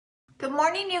Good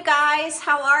morning, you guys.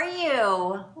 How are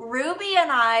you? Ruby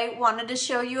and I wanted to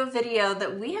show you a video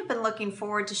that we have been looking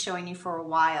forward to showing you for a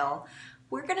while.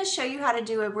 We're going to show you how to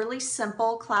do a really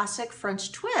simple classic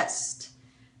French twist.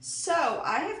 So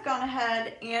I have gone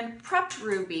ahead and prepped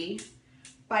Ruby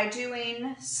by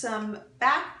doing some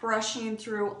back brushing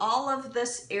through all of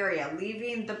this area,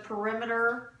 leaving the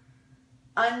perimeter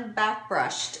unback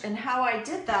brushed. And how I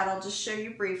did that, I'll just show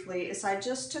you briefly, is I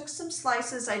just took some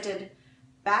slices. I did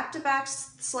back-to-back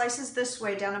slices this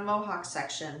way down a mohawk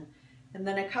section, and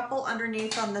then a couple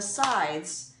underneath on the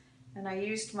sides, and I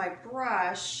used my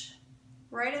brush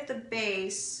right at the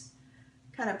base,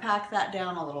 kind of pack that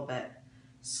down a little bit.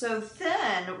 So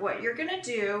then what you're gonna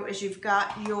do is you've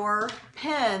got your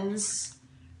pins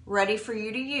ready for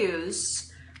you to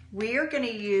use. We are gonna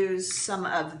use some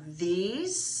of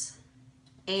these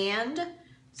and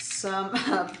some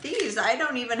of these. I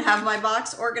don't even have my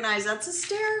box organized. That's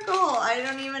hysterical. I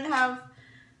don't even have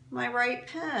my right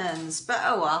pins, but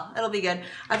oh well, it'll be good.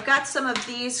 I've got some of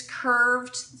these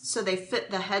curved so they fit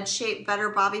the head shape better,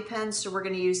 bobby pins, so we're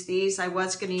going to use these. I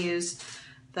was going to use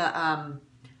the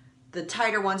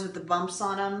tighter ones with the bumps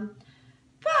on them,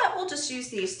 but we'll just use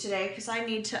these today because I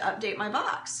need to update my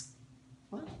box.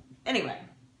 Well, anyway,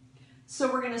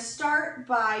 so we're going to start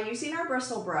by using our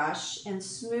bristle brush and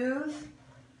smooth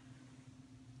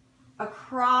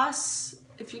across,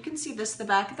 if you can see this, the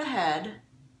back of the head.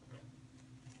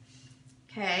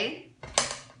 Okay,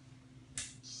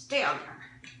 stay on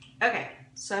there. Okay,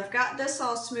 so I've got this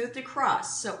all smoothed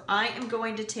across. So I am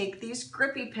going to take these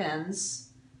grippy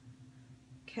pins,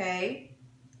 okay,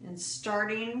 and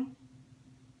starting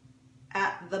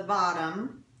at the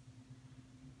bottom,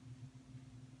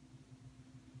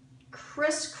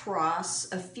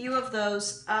 crisscross a few of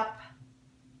those up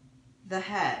the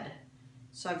head.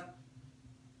 So I've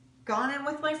gone in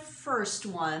with my first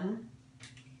one,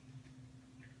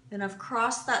 then I've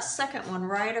crossed that second one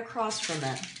right across from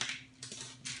it.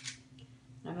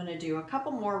 I'm going to do a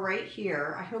couple more right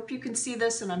here. I hope you can see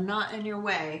this and I'm not in your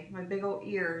way, my big old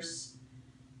ears.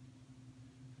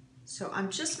 So I'm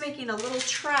just making a little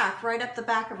track right up the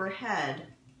back of her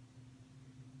head.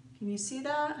 Can you see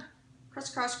that?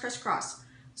 Crisscross, crisscross.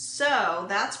 So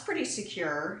that's pretty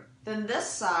secure. Then this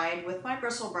side with my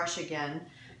bristle brush again,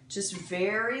 just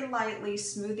very lightly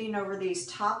smoothing over these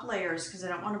top layers because I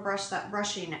don't want to brush that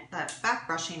back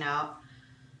brushing out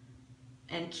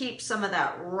and keep some of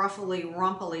that ruffly,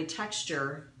 rumply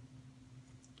texture.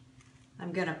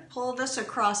 I'm going to pull this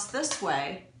across this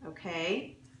way,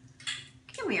 okay?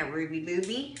 Come here, Ruby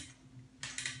Booby.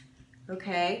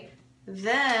 Okay,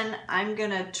 then I'm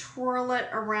going to twirl it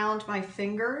around my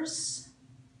fingers.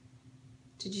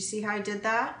 Did you see how I did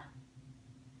that?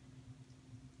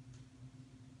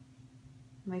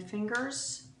 My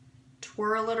fingers,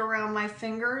 twirl it around my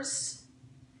fingers,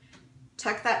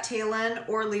 tuck that tail in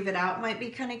or leave it out, might be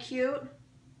kind of cute.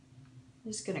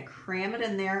 I'm just gonna cram it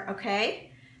in there,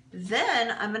 okay?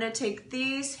 Then I'm gonna take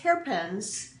these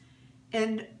hairpins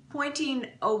and pointing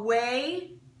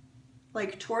away,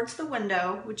 like towards the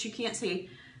window, which you can't see,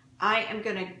 I am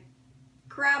gonna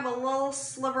grab a little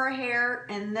sliver of hair,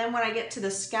 and then when I get to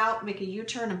the scalp, make a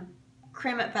U-turn and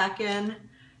cram it back in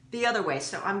the other way.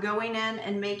 So I'm going in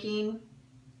and making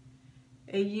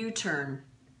a U-turn.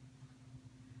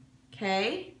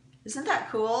 Okay, isn't that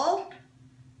cool?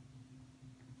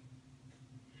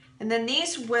 And then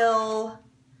these will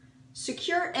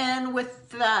secure in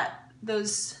with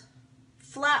those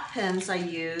flat pins I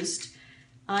used.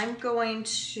 I'm going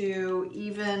to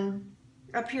even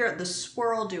up here at the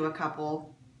swirl do a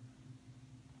couple.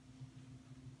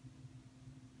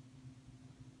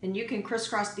 And you can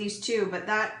crisscross these too, but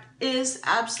that is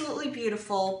absolutely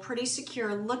beautiful, pretty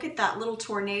secure. Look at that little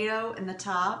tornado in the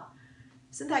top.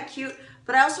 Isn't that cute?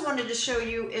 But I also wanted to show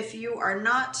you, if you are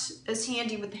not as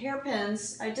handy with the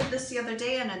hairpins, I did this the other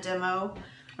day in a demo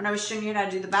when I was showing you how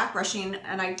to do the back brushing,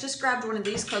 and I just grabbed one of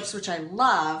these clips, which I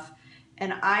love,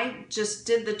 and I just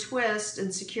did the twist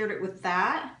and secured it with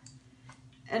that.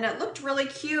 And it looked really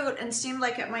cute and seemed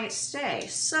like it might stay.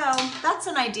 So that's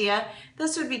an idea.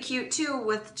 This would be cute too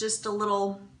with just a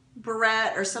little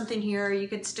barrette or something here. You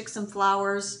could stick some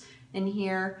flowers in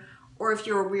here. Or if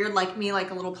you were weird like me,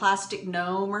 like a little plastic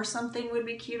gnome or something would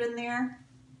be cute in there.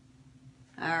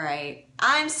 All right.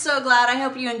 I'm so glad. I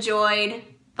hope you enjoyed.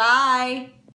 Bye.